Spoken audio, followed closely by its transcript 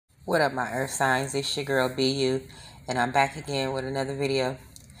What up, my earth signs? It's your girl BU, and I'm back again with another video.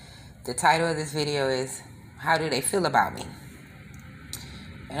 The title of this video is, how do they feel about me?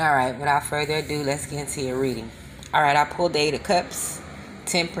 And alright, without further ado, let's get into your reading. Alright, I pulled the Eight of Cups,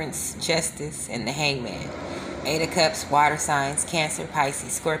 Temperance, Justice, and the Hangman. Eight of Cups, water signs, Cancer,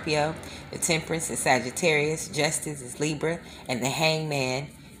 Pisces, Scorpio. The Temperance is Sagittarius, Justice is Libra, and the Hangman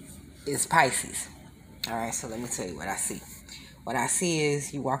is Pisces. Alright, so let me tell you what I see. What I see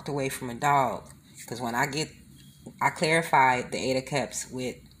is you walked away from a dog. Because when I clarified the Eight of Cups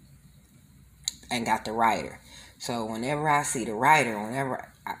and got the Rider. So whenever I see the Rider,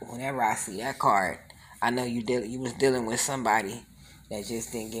 whenever I see that card, I know you was dealing with somebody that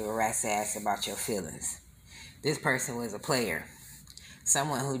just didn't give a rat's ass about your feelings. This person was a player.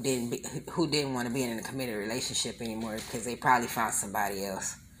 Someone who didn't want to be in a committed relationship anymore because they probably found somebody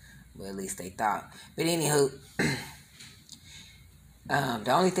else. Well, at least they thought. But anywho,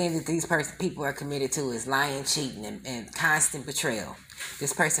 the only thing that these people are committed to is lying, cheating, and constant betrayal.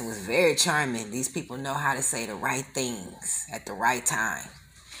 This person was very charming. These people know how to say the right things at the right time,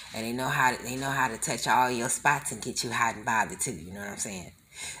 and they know how to touch all your spots and get you hot and bothered too. You know what I'm saying?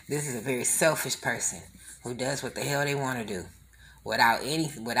 This is a very selfish person who does what the hell they want to do, without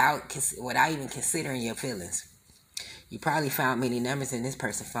even considering your feelings. You probably found many numbers in this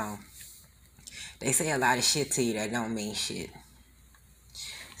person's phone. They say a lot of shit to you that don't mean shit.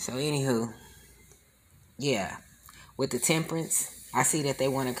 So anywho, yeah, with the Temperance, I see that they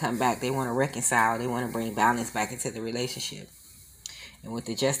want to come back. They want to reconcile. They want to bring balance back into the relationship. And with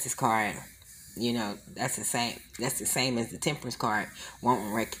the Justice card, you know, that's the same as the Temperance card,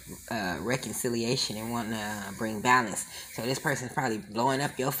 wanting reconciliation and wanting to bring balance. So this person's probably blowing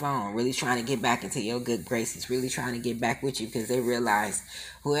up your phone, really trying to get back into your good graces, really trying to get back with you because they realize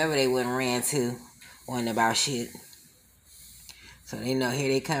whoever they wouldn't ran to wasn't about shit. So they know here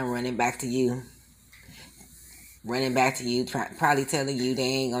they come running back to you, probably telling you they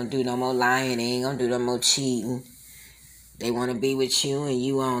ain't going to do no more lying, they ain't going to do no more cheating. They want to be with you and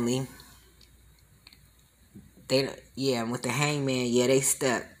you only. With the Hangman, they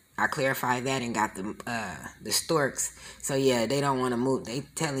stuck. I clarified that and got the Storks. So yeah, they don't want to move. They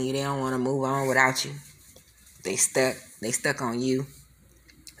telling you they don't want to move on without you. They stuck. They stuck on you.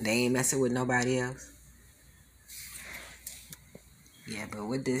 They ain't messing with nobody else. Yeah, but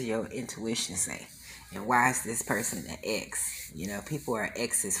what does your intuition say? And why is this person an ex? You know, people are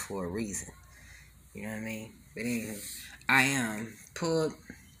exes for a reason. You know what I mean? But anyway, I pulled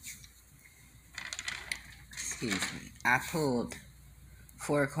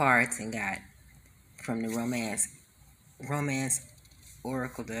 4 cards and got from the romance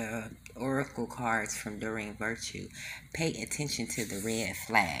oracle, the oracle cards from Doreen Virtue. Pay attention to the red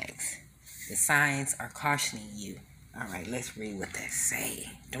flags. The signs are cautioning you. All right, let's read what they say.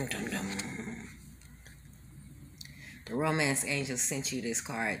 Dum, dum, dum. The romance angel sent you this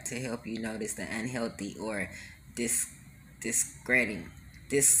card to help you notice the unhealthy or discerning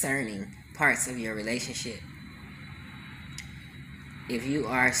parts of your relationship. If you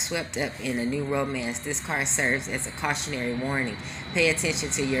are swept up in a new romance, this card serves as a cautionary warning. Pay attention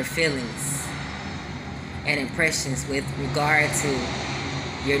to your feelings and impressions with regard to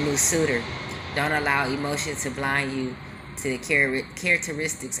your new suitor. Don't allow emotion to blind you to the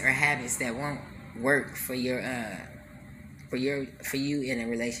characteristics or habits that won't work for you in a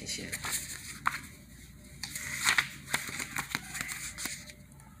relationship.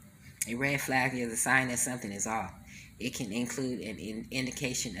 A red flag is a sign that something is off. It can include an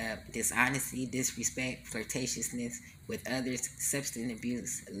indication of dishonesty, disrespect, flirtatiousness with others, substance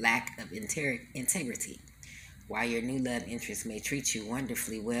abuse, lack of integrity. While your new love interest may treat you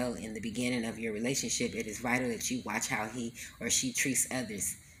wonderfully well in the beginning of your relationship, it is vital that you watch how he or she treats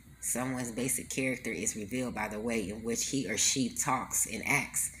others. Someone's basic character is revealed by the way in which he or she talks and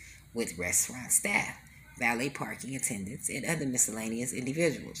acts with restaurant staff, valet parking attendants, and other miscellaneous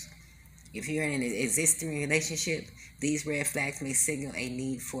individuals. If you're in an existing relationship, these red flags may signal a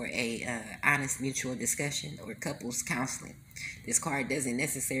need for a honest mutual discussion or couples counseling. This card doesn't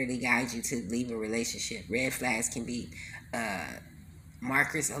necessarily guide you to leave a relationship. Red flags can be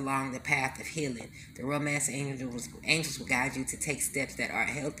markers along the path of healing. The romance angels will guide you to take steps that are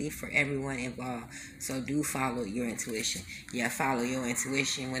healthy for everyone involved. So do follow your intuition. Yeah, follow your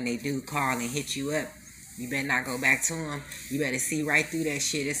intuition when they do call and hit you up. You better not go back to them. You better see right through that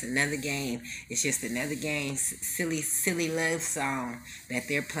shit. It's another game. It's just another game. Silly love song that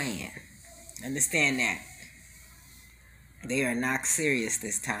they're playing. Understand that. They are not serious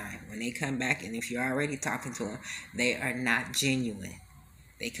this time. When they come back, and if you're already talking to them, they are not genuine.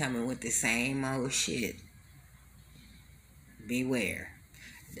 They coming with the same old shit. Beware.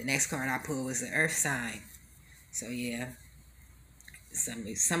 The next card I pulled was the Earth sign. So yeah,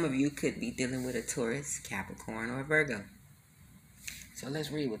 some of you could be dealing with a Taurus, Capricorn, or Virgo. So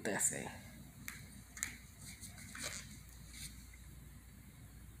let's read what that says.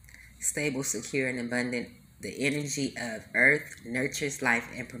 Stable, secure, and abundant. The energy of Earth nurtures life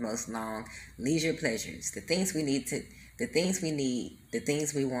and promotes long leisure pleasures. The things we need, the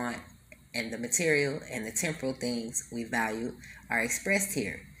things we want, and the material and the temporal things we value are expressed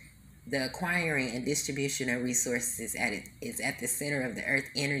here. The acquiring and distribution of resources is at the center of the earth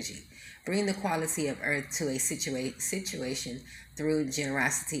energy. Bring the quality of earth to a situation through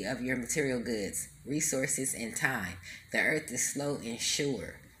generosity of your material goods, resources, and time. The earth is slow and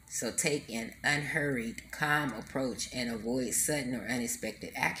sure, so take an unhurried, calm approach and avoid sudden or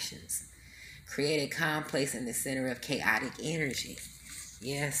unexpected actions. Create a calm place in the center of chaotic energy.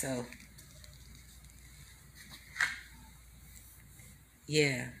 Yeah, so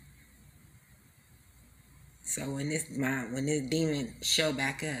yeah. So when this demon show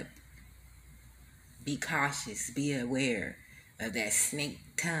back up, be cautious, be aware of that snake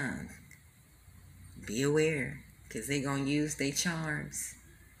tongue. Be aware, because they're going to use their charms.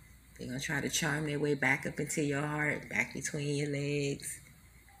 They're going to try to charm their way back up into your heart, back between your legs,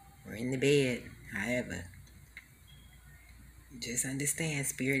 or in the bed. However, just understand,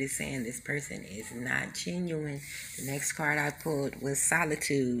 Spirit is saying this person is not genuine. The next card I pulled was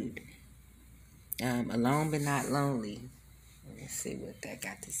Solitude. Alone but not lonely. Let's see what that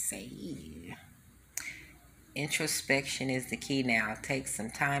got to say. Introspection is the key now. Take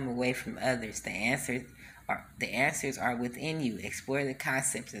some time away from others. The answers are within you. Explore the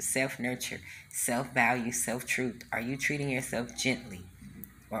concepts of self-nurture, self-value, self-truth. Are you treating yourself gently?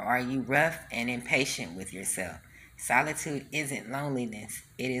 Or are you rough and impatient with yourself? Solitude isn't loneliness.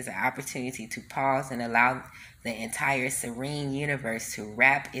 It is an opportunity to pause and allow the entire serene universe to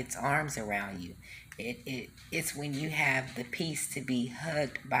wrap its arms around you. It's when you have the peace to be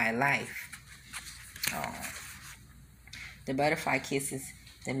hugged by life. Oh. The butterfly kisses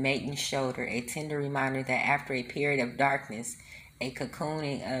the maten's shoulder, a tender reminder that after a period of darkness, a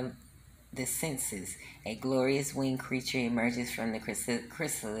cocooning of the senses, a glorious winged creature emerges from the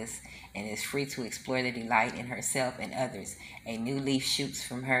chrysalis and is free to explore the delight in herself and others. A new leaf shoots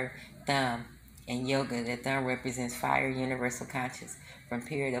from her thumb. In yoga, the thumb represents fire, universal conscious. From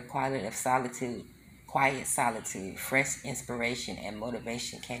period of quiet solitude, fresh inspiration and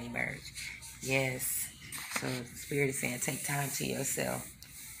motivation can emerge. Yes. So Spirit is saying, take time to yourself.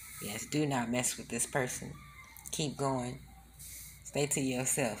 Yes, do not mess with this person. Keep going. Stay to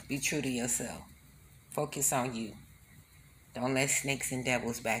yourself. Be true to yourself. Focus on you. Don't let snakes and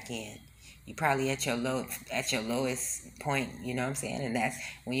devils back in. You probably at your lowest point, you know what I'm saying? And that's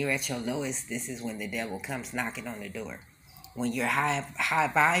when you're at your lowest, this is when the devil comes knocking on the door. When you're high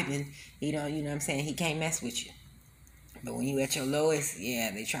vibing, you know what I'm saying? He can't mess with you. But when you at your lowest,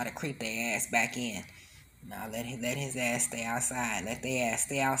 yeah, they try to creep their ass back in. Now let his ass stay outside. Let their ass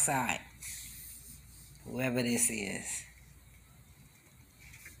stay outside. Whoever this is.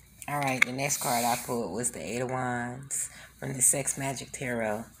 Alright, the next card I pulled was the Eight of Wands from the Sex Magic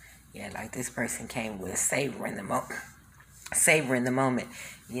Tarot. Yeah, like this person came with savoring the moment.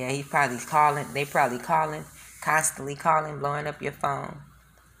 Yeah, he's probably calling. They probably calling, constantly calling, blowing up your phone.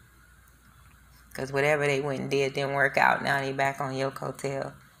 Because whatever they went and did didn't work out. Now they back on your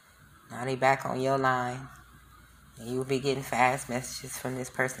coattail. Now they back on your line. And you will be getting fast messages from this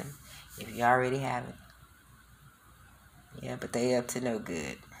person if you already haven't. Yeah, but they up to no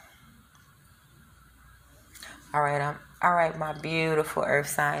good. Alright, my beautiful earth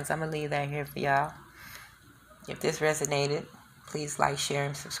signs. I'm going to leave that here for y'all. If this resonated, please like, share,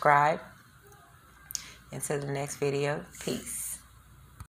 and subscribe. Until the next video, peace.